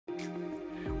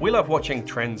We love watching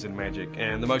trends in Magic,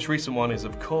 and the most recent one is,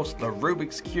 of course, the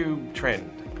Rubik's Cube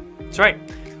trend. That's right.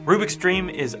 Rubik's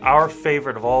Dream is our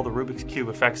favorite of all the Rubik's Cube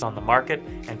effects on the market,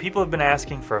 and people have been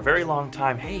asking for a very long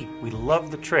time, hey, we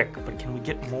love the trick, but can we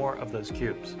get more of those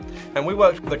cubes? And we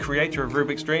worked with the creator of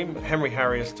Rubik's Dream,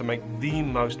 Harrius, to make the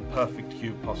most perfect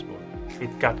cube possible.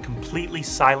 It's got completely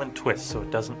silent twists, so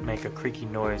it doesn't make a creaky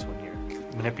noise when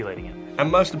you're manipulating it. And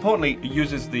most importantly, it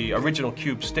uses the original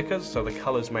cube stickers, so the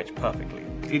colors match perfectly.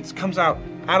 It comes out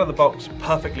of the box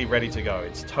perfectly ready to go.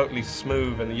 It's totally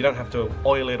smooth, and you don't have to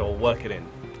oil it or work it in.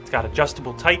 It's got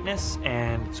adjustable tightness,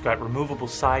 and it's got removable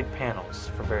side panels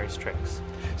for various tricks.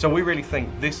 So we really think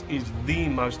this is the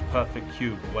most perfect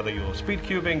cube, whether you're speed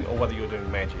cubing or whether you're doing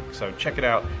magic. So check it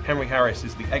out. Harrius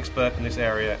is the expert in this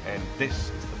area, and this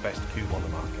is the best cube on the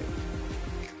market.